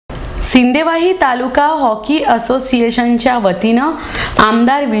सिंदेवाही तालुका hockey असोसिएशनच्या वतीनं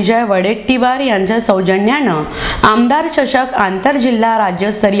आमदार विजय वडेट्टीवार यांच्या सौजन्यानं आमदार चषक आंतरजिल्हा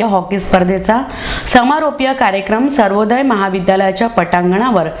राज्यस्तरीय हॉकी स्पर्धेचा समारोपीय कार्यक्रम सर्वोदय महाविद्यालयाच्या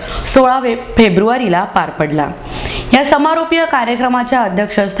पटांगणावर 16 फेब्रुवारीला पार पडला। या समारोपीय कार्यक्रमाच्या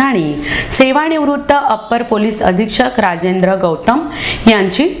अध्यक्षस्थानी सेवानिवृत्त अप्पर पोलीस अधीक्षक राजेंद्र गौतम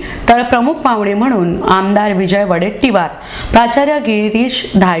यांची तर प्रमुख पाहुणे म्हणून आमदार विजय वडेट्टीवार, प्राचार्य गिरीश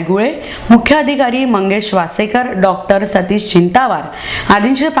धायगुळे, मुख्य अधिकारी मंगेश वासेकर, डॉक्टर सतीश चिंतावार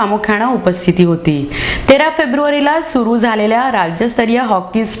आदींची प्रामुख्याने उपस्थिती होती। 13 फेब्रुवारीला सुरू झालेल्या राज्यस्तरीय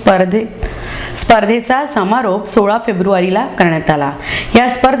हॉकी स्पर्धेचा समारोप 16 फेब्रुवारीला करण्यात आला। या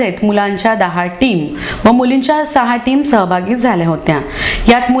स्पर्धेत मुलांच्या 10 टीम व मुलींच्या 6 टीम सहभागी झाल्या होत्या।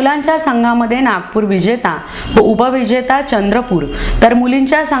 यात मुलांच्या संघामध्ये नागपूर विजेता व उपविजेता चंद्रपूर, तर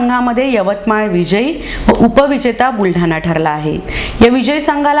मुलींच्या संघामध्ये यवतमाळ विजयी व उपविजेता बुलढाणा ठरला आहे। या विजयी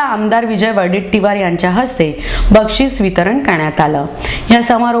संघाला आमदार विजय वडेट्टीवार यांच्या हस्ते बक्षीस वितरण करण्यात आलं। या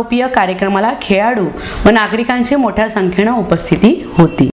समारोपीय कार्यक्रमाला खेळाडू व नागरिकांची मोठ्या संख्येने उपस्थिती होती।